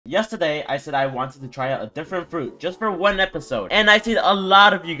yesterday I said I wanted to try out a different fruit just for one episode. And I see a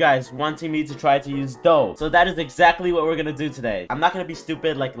lot of you guys wanting me to try to use dough. So that is exactly what we're gonna do today. I'm not gonna be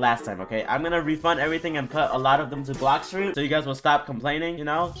stupid like last time, okay? I'm gonna refund everything and put a lot of them to BLOX Fruit so you guys will stop complaining, you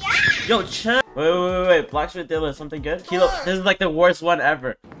know? Yeah. Yo, chill. Wait. BLOX Fruit deal is something good? Kilo, this is like the worst one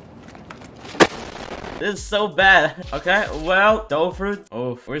ever. This is so bad. Okay, well, dough fruit.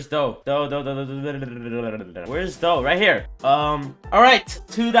 Oh, where's dough? Dough. Where's dough? Right here. All right.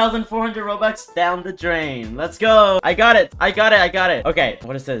 2,400 Robux down the drain. Let's go. I got it. Okay,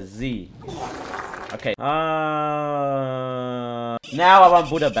 what is this? Z. Okay. Now I want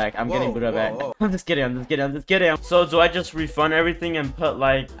Buddha back. I'm getting Buddha back. I'm just kidding. So do I just refund everything and put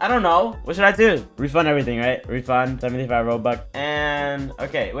like, I don't know. What should I do? Refund everything, right? Refund 75 Robux. And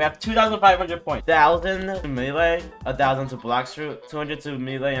okay, we have 2,500 points. 1,000 to melee, 1,000 to BLOX Fruit, 200 to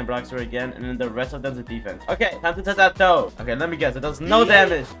melee and BLOX Fruit again, and then the rest of them to defense. Okay, time to test that dough. Okay, let me guess. It does no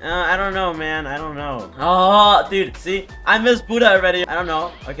damage. I don't know, man. I don't know. Oh, dude, see? I missed Buddha already. I don't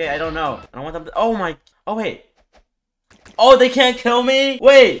know. Okay, I don't know. I don't want them to. Oh my. Oh wait. Oh, they can't kill me?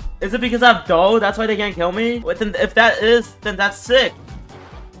 Wait, is it because I have dough? That's why they can't kill me? Wait, then if that is, then that's sick.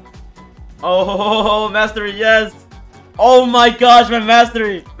 Oh, mastery, yes. Oh my gosh, my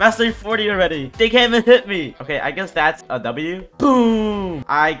mastery. Mastery 40 already. They can't even hit me. Okay, I guess that's a W. Boom.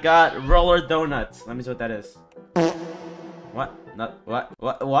 I got roller donuts. Let me see what that is. What? Not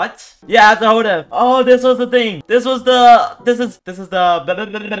what? Yeah, it's a Hodef. Oh, this was the thing. This is the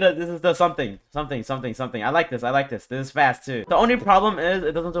something. I like this. This is fast too. The only problem is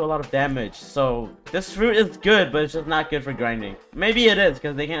it doesn't do a lot of damage. So this fruit is good, but it's just not good for grinding. Maybe it is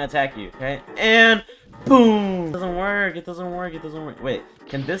because they can't attack you. Okay, and boom. It doesn't work. Wait,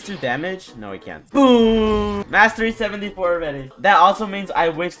 can this do damage? No, it can't. Boom. Mastery 74 already. That also means I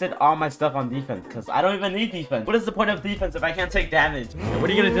wasted all my stuff on defense because I don't even need defense. What is the point of defense if I can't take damage? What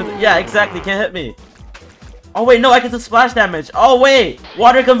are you gonna do? Yeah, exactly. Can't hit me. Oh wait, no, I can do splash damage. Oh wait,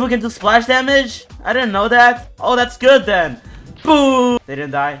 water kung fu can do splash damage? I didn't know that. Oh, that's good then. Boom. They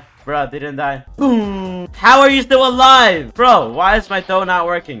didn't die. Bro, they didn't die. Boom. How are you still alive? Bro, why is my dough not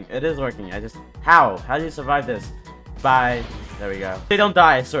working? It is working. How do you survive this? Bye. There we go. They don't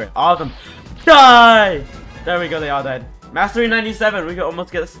die, I swear. All of them die. There we go, they all died. Mastery 97, we can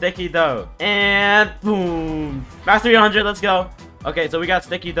almost get sticky dough. And boom. Mastery 100, let's go. Okay, so we got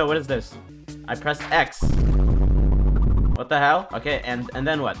sticky dough. What is this? I pressed X. What the hell? Okay, and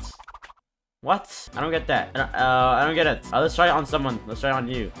then what? What? I don't get that. I don't get it. Let's try it on someone. Let's try it on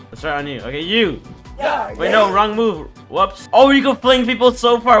you. Okay, you. Yeah, wait, no, wrong move. Whoops. Oh, you can fling people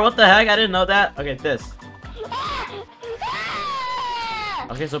so far. What the heck? I didn't know that. Okay, this.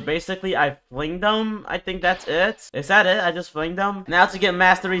 Okay, so basically I flinged them. I think that's it. Is that it? I just flinged them. Now to get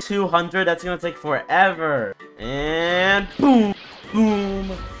mastery 200, that's gonna take forever. And boom,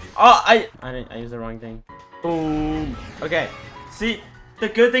 boom. Oh, I used the wrong thing. Boom. Okay. See, the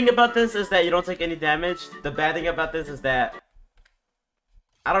good thing about this is that you don't take any damage. The bad thing about this is that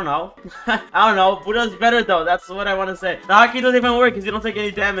I don't know. I don't know. Buddha's better though. That's what I want to say. The hockey doesn't even work because you don't take any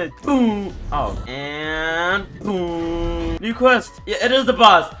damage. Boom. Oh. And boom. New quest. Yeah, it is the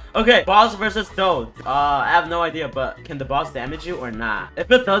boss. Okay. Boss versus dough. I have no idea, but can the boss damage you or not? If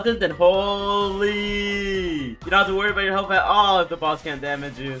it doesn't, then holy. You don't have to worry about your health at all if the boss can't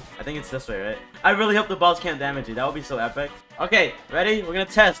damage you. I think it's this way, right? I really hope the boss can't damage you. That would be so epic. Okay. Ready? We're gonna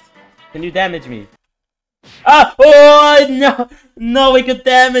test. Can you damage me? Ah! Oh no! We could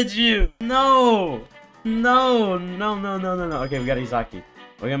damage you. No. Okay, we got Izaki.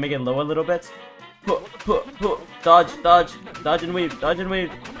 We're gonna make it low a little bit. Dodge and weave.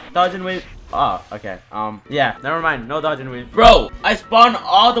 Oh, okay. Yeah, never mind. No dodge and weave. Bro, I spawned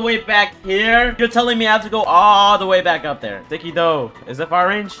all the way back here. You're telling me I have to go all the way back up there. Sticky dough. Is it far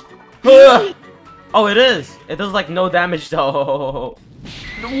range? Oh, it is. It does like no damage though.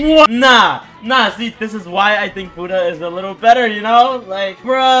 What? Nah, see, this is why I think Buddha is a little better, you know? Like,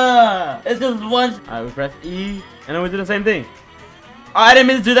 bruh, it's just one. Alright, we press E, and then we do the same thing. Oh, I didn't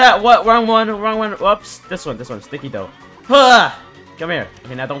mean to do that. What? Wrong one. Whoops. This one, sticky dough. Come here.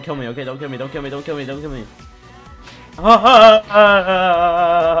 Okay, now don't kill me, okay? Don't kill me. It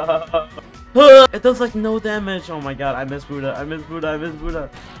does like no damage. Oh my god, I miss Buddha.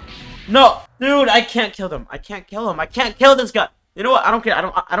 No, dude, I can't kill them. I can't kill this guy. You know what? I don't care.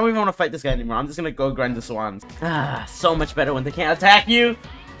 I don't even want to fight this guy anymore. I'm just gonna go grind the swans. Ah, so much better when they can't attack you.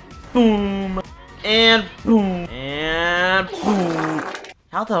 Boom. And boom. And boom.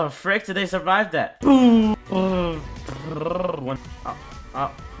 How the frick did they survive that? Boom.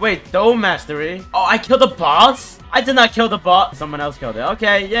 Wait, dough mastery. Oh, I killed the boss? I did not kill the boss. Someone else killed it.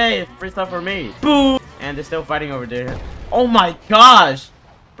 Okay, yay. Free stuff for me. Boom. And they're still fighting over there. Oh my gosh.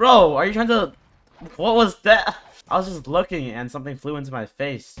 Bro, are you trying to... What was that? I was just looking and something flew into my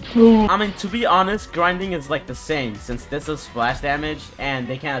face. I mean, to be honest, grinding is like the same since this is splash damage and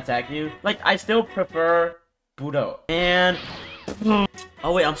they can't attack you. Like, I still prefer Budo. And...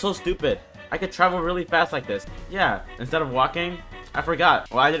 Oh wait, I'm so stupid. I could travel really fast like this. Yeah, instead of walking. I forgot.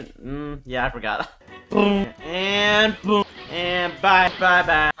 Well, I didn't... yeah, I forgot. Boom. And boom. And bye, bye,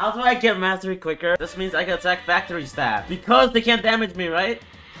 bye. How do I get mastery quicker? This means I can attack factory staff. Because they can't damage me, right?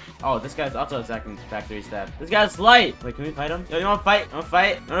 Oh, this guy's also attacking factory staff. This guy's light. Wait, can we fight him? Yo, you wanna fight? You wanna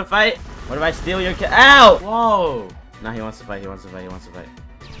fight? You wanna fight? What if I steal your kid? Ow! Whoa! Nah, he wants to fight. He wants to fight. He wants to fight.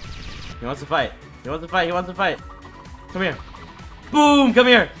 He wants to fight. He wants to fight. He wants to fight. Come here. Boom! Come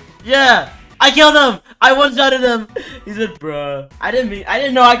here. Yeah! I killed him! I one-shotted him! He said, bruh. I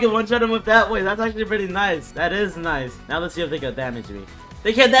didn't know I could one-shot him with that way. That's actually pretty nice. That is nice. Now let's see if they can damage me.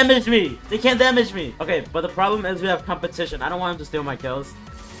 They can't damage me! They can't damage me! Okay, but the problem is we have competition. I don't want him to steal my kills.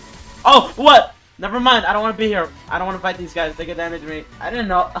 Oh, what? Never mind. I don't want to be here. I don't want to fight these guys. They can damage me. I didn't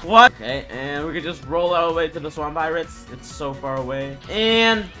know. What? Okay, and we could just roll our way to the swamp pirates. It's so far away.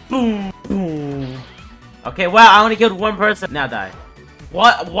 And boom, boom. Okay, wow. I only killed one person. Now die.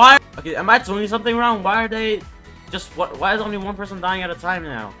 What? Why? Okay, am I doing something wrong? Why are they just... Why is only one person dying at a time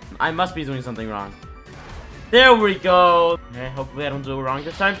now? I must be doing something wrong. There we go. Okay, hopefully I don't do it wrong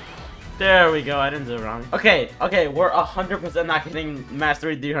this time. There we go. I didn't do it wrong. Okay, we're 100% not getting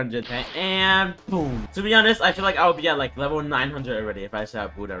mastery 300. Okay, and boom. To be honest, I feel like I would be at like level 900 already if I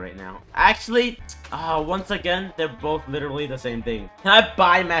set Buddha right now. Actually, once again, they're both literally the same thing. Can I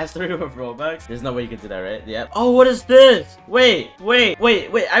buy mastery with Robux? There's no way you can do that, right? Yep. Oh, what is this? Wait.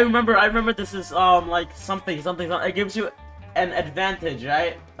 I remember this is like something. It gives you an advantage,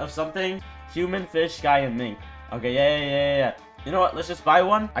 right? Of something. Human, fish, sky, and mink. Okay, yeah. You know what? Let's just buy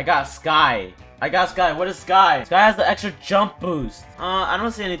one. I got Sky. What is Sky? Sky has the extra jump boost. I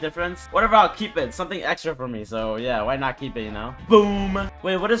don't see any difference. Whatever, I'll keep it. Something extra for me. So, yeah, why not keep it, you know? Boom.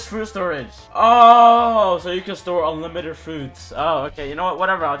 Wait, what is fruit storage? Oh, so you can store unlimited fruits. Oh, okay. You know what?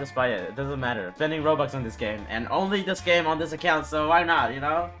 Whatever, I'll just buy it. It doesn't matter. Spending Robux on this game. And only this game on this account, so why not, you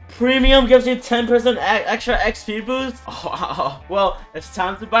know? Premium gives you 10% extra XP boost? Oh, well, it's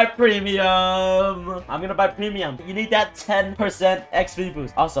time to buy premium. I'm gonna buy premium. You need that 10% XP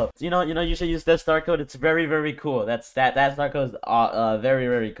boost. Also, you should use this star code. It's very, very cool. That star code is very,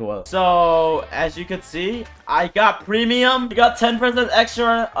 very cool. So as you can see, I got premium. You got 10%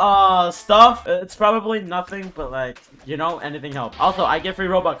 extra stuff. It's probably nothing, but like, you know, anything helps. Also, I get free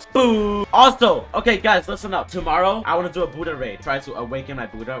Robux. Boom. Also, okay guys, listen up. Tomorrow I want to do a Buddha raid. Try to awaken my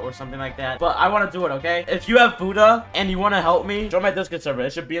Buddha or something like that. But I want to do it, okay? If you have Buddha and you want to help me, join my Discord server.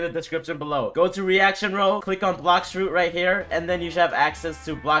 It should be in the description below. Go to reaction row, click on BLOX FRUITS right here, and then you should have access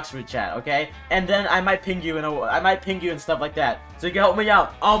to BLOX FRUITS chat, okay? And then I might ping you and stuff like that. So you can help me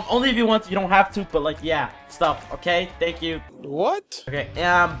out. Only if you want to. You don't have to, but like, yeah, stuff. Okay, thank you. What? Okay,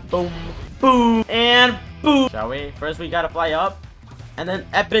 and boom, boom, and boom. Shall we? First, we gotta fly up, and then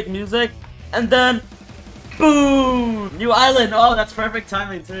epic music, and then boom, new island. Oh, that's perfect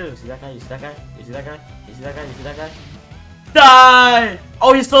timing too. See that guy? You see that guy? You see that guy? You see that guy? You see that guy? Die!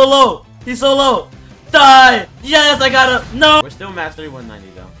 Oh, he's so low. He's so low. Die! Yes, I got him. No. We're still mastery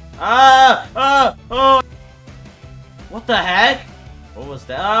 190 though. Oh. What the heck? What was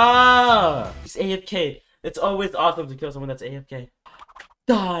that? He's AFK. It's always awesome to kill someone that's AFK.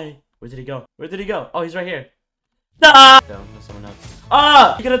 Die! Where did he go? Where did he go? Oh, he's right here. Die! No, there's someone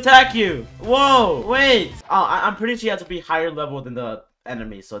else. He can attack you. Whoa, wait. Oh, I'm pretty sure you have to be higher level than the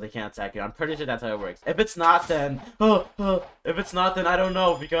enemy so they can't attack you. I'm pretty sure that's how it works. If it's not, then if it's not, then I don't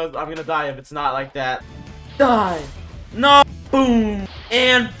know because I'm gonna die if it's not like that. Die! No! Boom!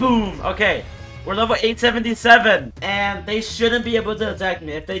 And boom! Okay. We're level 877, and they shouldn't be able to attack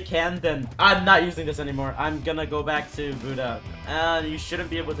me. If they can, then I'm not using this anymore. I'm gonna go back to Buddha. And you shouldn't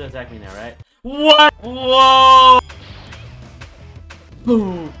be able to attack me now, right? What? Whoa!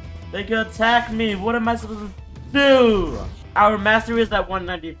 Boom! They can attack me. What am I supposed to do? Our mastery is at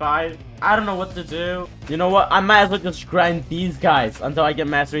 195. I don't know what to do. You know what? I might as well just grind these guys until I get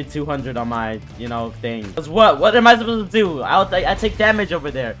mastery 200 on my, thing. Cause what am I supposed to do? I take damage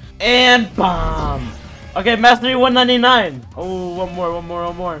over there. And bomb. Okay, mastery 199. Oh, one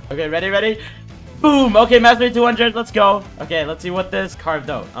more. Okay, ready? Boom. Okay, mastery 200. Let's go. Okay, let's see what this carved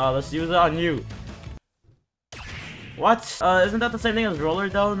out. Let's use it on you. What? Isn't that the same thing as roller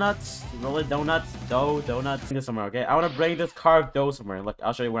donuts? Roller donuts? Donuts. Bring this somewhere, okay? I want to bring this carved dough somewhere. Look,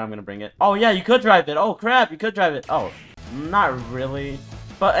 I'll show you where I'm going to bring it. Oh, yeah, you could drive it. Oh, crap, you could drive it. Oh, not really.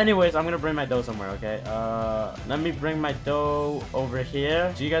 But anyways, I'm going to bring my dough somewhere, okay? Let me bring my dough over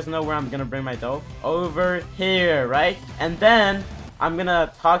here. Do you guys know where I'm going to bring my dough? Over here, right? And then I'm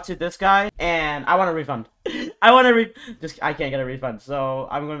gonna talk to this guy, and I want a refund. I can't get a refund, so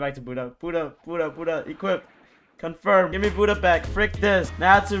I'm going back to Buddha. Buddha, equip. Confirm. Give me Buddha back. Frick this.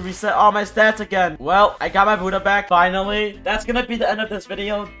 Now I have to reset all my stats again. Well, I got my Buddha back. Finally. That's gonna be the end of this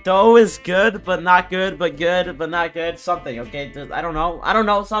video. Dough is good, but not good, but good, but not good. Something, okay? I don't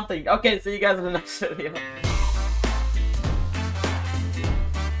know. Something. Okay, see you guys in the next video.